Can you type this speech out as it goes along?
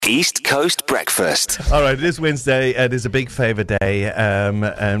East Coast Breakfast. All right, it is Wednesday. It is a big Favour day. And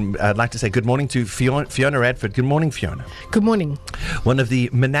I'd like to say good morning to Fiona Radford. Good morning, Fiona. Good morning. One of the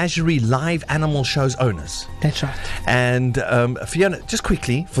Menagerie Live Animal Shows owners. That's right. And Fiona, just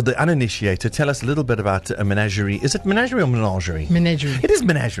quickly, for the uninitiated, tell us a little bit about a menagerie. Is it menagerie or menagerie? Menagerie. It is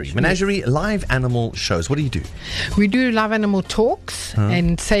menagerie. Menagerie Live Animal Shows. What do you do? We do live animal talks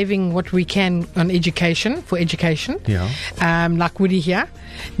and saving what we can on education, for education. Yeah. Like Woody here.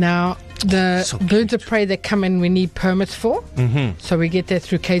 Now, the So birds of prey that come in, we need permits for. Mm-hmm. So we get that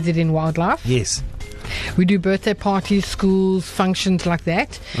through KZN Wildlife. Yes. We do birthday parties, schools, functions like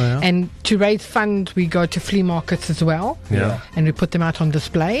that. Oh, yeah. And to raise funds, we go to flea markets as well. Yeah. And we put them out on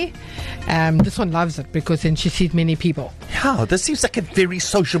display. This one loves it because then she sees many people. How? This seems like a very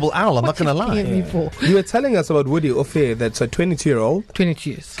sociable owl. I'm not going to lie. You were telling us about Woody Ophir, that's a 22-year-old. 22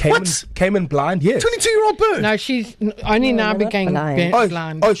 years. Came in blind, yes. 22-year-old bird. No, she's only now became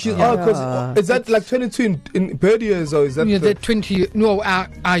blind. Because is that like 22 in bird years, or is that? Yeah, they're 20. No, our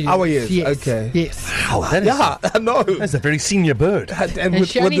years. Our years, Yes. okay. Yes. Wow, that is, I know. that's a very senior bird. And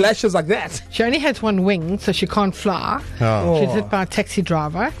with lashes like that. She only has one wing, so she can't fly. Oh. She's hit by a taxi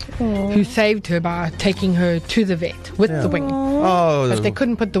driver who saved her by taking her to the vet with the wing. Oh, But they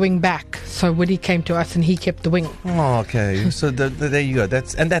couldn't put the wing back, so Woody came to us and he kept the wing. Oh, okay. So there you go.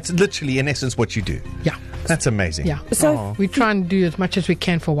 That's literally in essence what you do. Yeah. That's amazing. Yeah. So we try and do as much as we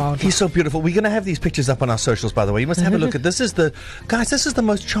can for wildlife. he's so beautiful. We're going to have these pictures up on our socials, by the way. You must have a look at this. This is the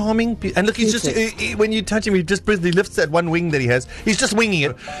most charming. And look, he's just when you touch him, he just he lifts that one wing that he has. He's just winging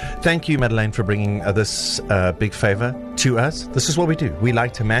it. Thank you, Madeleine, for bringing this big favour to us. This is what we do. We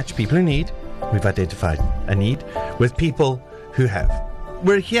like to match people who need. We've identified a need with people who have.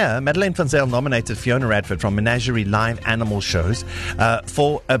 We're here. Madeleine van Zyl nominated Fiona Radford from Menagerie Live Animal Shows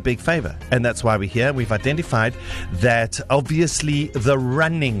for a big favour. And that's why we're here. We've identified that obviously the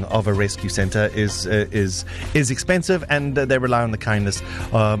running of a rescue centre is expensive, and they rely on the kindness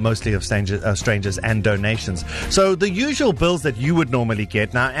mostly of strangers and donations. So the usual bills that you would normally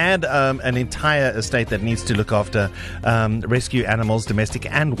get, now add an entire estate that needs to look after rescue animals, domestic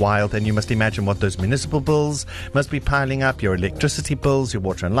and wild, and you must imagine what those municipal bills must be piling up, your electricity bills, your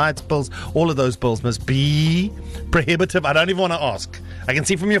water and lights bills, all of those bills must be prohibitive. I don't even want to ask. I can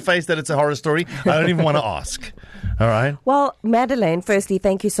see from your face that it's a horror story. I don't even want to ask. All right. Well, Madeleine, firstly,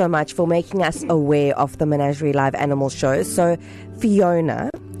 thank you so much for making us aware of the Menagerie Live Animal Shows. So, Fiona,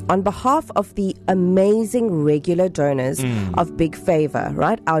 on behalf of the amazing regular donors of Big Favour,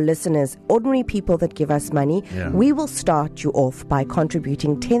 right, our listeners, ordinary people that give us money, we will start you off by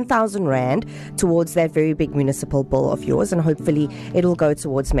contributing 10,000 Rand towards that very big municipal bill of yours, and hopefully it'll go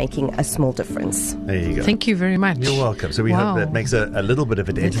towards making a small difference. There you go. Thank you very much. You're welcome. So we hope that makes a little bit of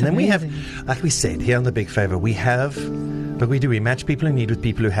a dent. That's And then amazing. we have, like we said, here on the Big Favour, we have, look, we match people in need with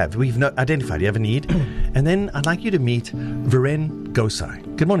people who have. We've identified you have a need. And then I'd like you to meet Viren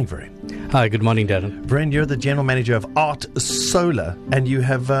Gosai. Good morning, Viren. Hi, good morning, Darren. Viren, you're the General Manager of Art Solar, and you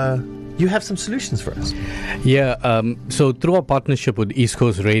have some solutions for us. Yeah, so through our partnership with East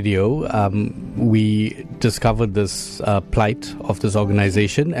Coast Radio, we discovered this plight of this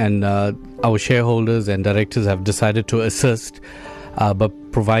organization, and our shareholders and directors have decided to assist by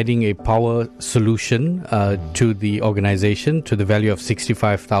providing a power solution to the organization to the value of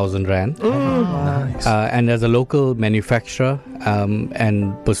 65,000 Rand. Nice. And as a local manufacturer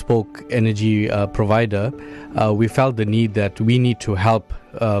and bespoke energy provider, we felt the need that we need to help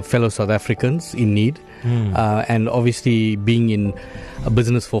fellow South Africans in need. And obviously, being in a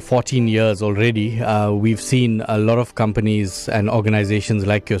business for 14 years already, we've seen a lot of companies and organizations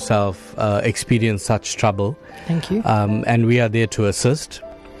like yourself experience such trouble. Thank you. And we are there to assist.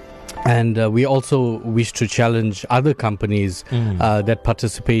 And we also wish to challenge other companies that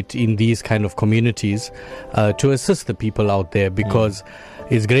participate in these kind of communities to assist the people out there, because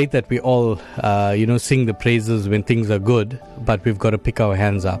it's great that we all, sing the praises when things are good, but we've got to pick our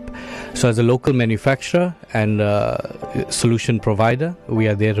hands up. So as a local manufacturer and solution provider, we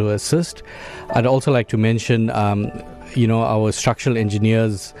are there to assist. I'd also like to mention, our structural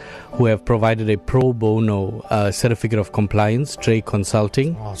engineers who have provided a pro bono certificate of compliance, Trey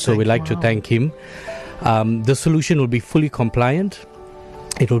Consulting. So we'd like to thank him. The solution will be fully compliant.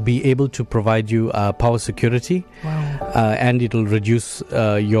 It will be able to provide you power security, and it will reduce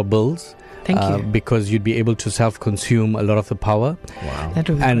your bills. Thank you. Because you'd be able to self-consume a lot of the power. Wow. That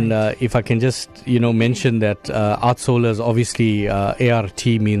would be And great. if I can just, mention that Art Solar is obviously, ART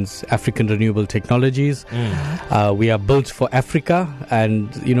means African Renewable Technologies. We are built for Africa,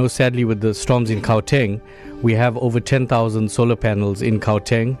 and, sadly with the storms in Gauteng, We have over 10,000 solar panels in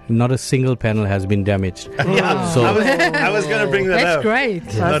Gauteng. Not a single panel has been damaged. Yeah, So- I was going to bring that That's up. great.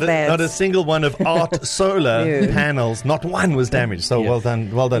 Not a single one of Art solar panels, not one was damaged. So well done,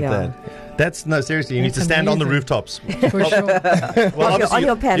 Yeah. Dad. That's no, seriously. You need That's to stand on the amazing. rooftops. For sure. Well, obviously on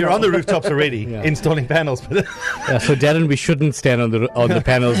your panel. you're on the rooftops already, Yeah. installing panels. But So Darren, we shouldn't stand on the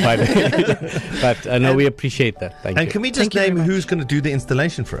panels, by the way. But no, we appreciate that. Thank and you. can we just Thank you very name much. who's going to do the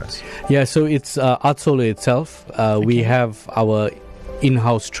installation for us? Yeah, so it's Art Solar itself. We have our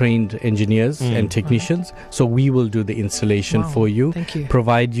in-house trained engineers and technicians. So we will do the installation Wow, for you. thank you.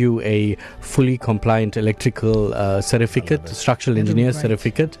 Provide you a fully compliant electrical certificate, structural That'll engineer be great.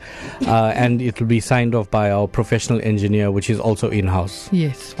 certificate, and it will be signed off by our professional engineer, which is also in-house.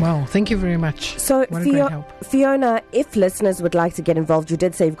 Yes. Wow. Thank you very much. So, What a great help. Fiona, if listeners would like to get involved, you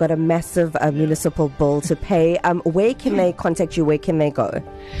did say you've got a massive municipal bill to pay. Where can they contact you? Where can they go?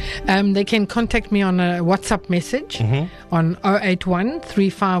 They can contact me on a WhatsApp message on 081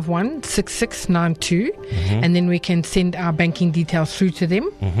 351 6692, and then we can send our banking details through to them.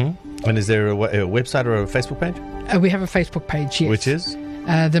 And is there a website or a Facebook page? We have a Facebook page, yes. Which is?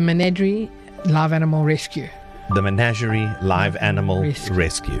 The Menagerie Live Animal Rescue. The Menagerie Live Animal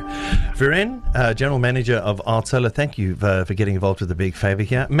Rescue. Viren, General Manager of Art Solar, thank you for getting involved with the big favour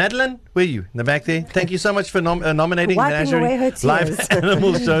here. Madeline, where are you? In the back there. Thank you so much for nominating Wiping away her Menagerie Live tears.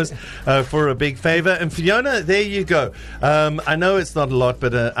 Animal Shows for a big favour. And Fiona, there you go. I know it's not a lot,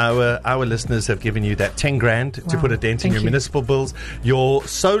 but our listeners have given you that 10 grand to Wow. put a dent in Thank your you. municipal bills. Your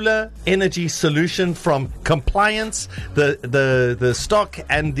solar energy solution from compliance, the stock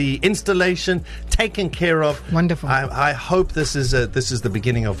and the installation taken care of. Wonderful. I hope this is the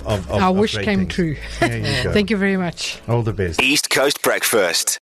beginning of Our wish great came things. true. There you go. Thank you very much. All the best. East Coast Breakfast.